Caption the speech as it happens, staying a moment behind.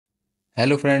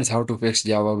Hello friends, how to fix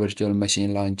Java Virtual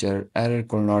Machine Launcher. Error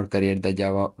could not create the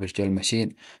Java Virtual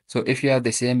Machine. So if you have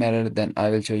the same error, then I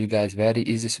will show you guys very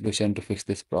easy solution to fix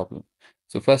this problem.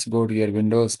 So first go to your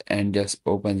Windows and just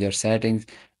open your settings,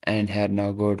 and here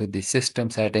now go to the system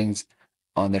settings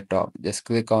on the top. Just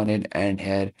click on it, and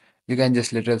here you can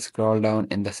just little scroll down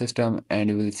in the system and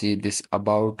you will see this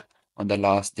about on the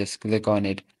last. Just click on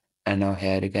it, and now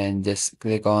here you can just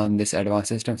click on this advanced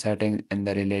system settings in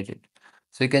the related.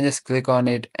 So you can just click on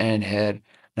it, and here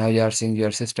now you are seeing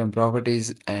your system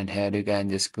properties, and here you can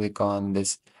just click on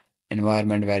this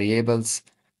environment variables,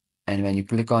 and when you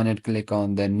click on it, click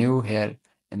on the new here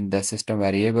in the system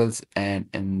variables, and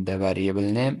in the variable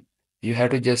name you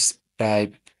have to just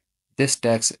type this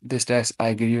text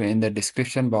I give you in the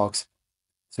description box,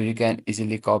 so you can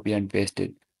easily copy and paste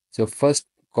it. So first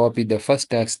copy the first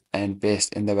text and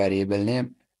paste in the variable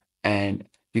name, and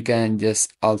you can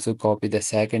just also copy the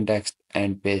second text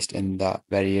and paste in the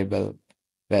variable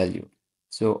value.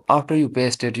 So after you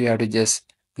paste it, you have to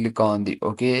just click on the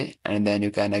OK, and then you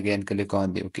can again click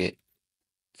on the OK.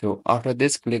 So after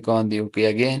this, click on the OK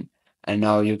again, and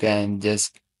now you can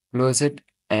just close it,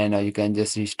 and now you can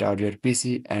just restart your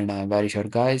PC. And I'm very sure,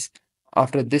 guys,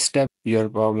 after this step, your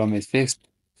problem is fixed.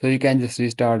 So you can just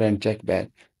restart and check back.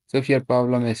 So if your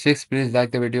problem is fixed, please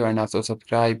like the video and also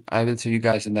subscribe. I will see you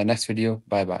guys in the next video.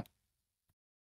 Bye bye.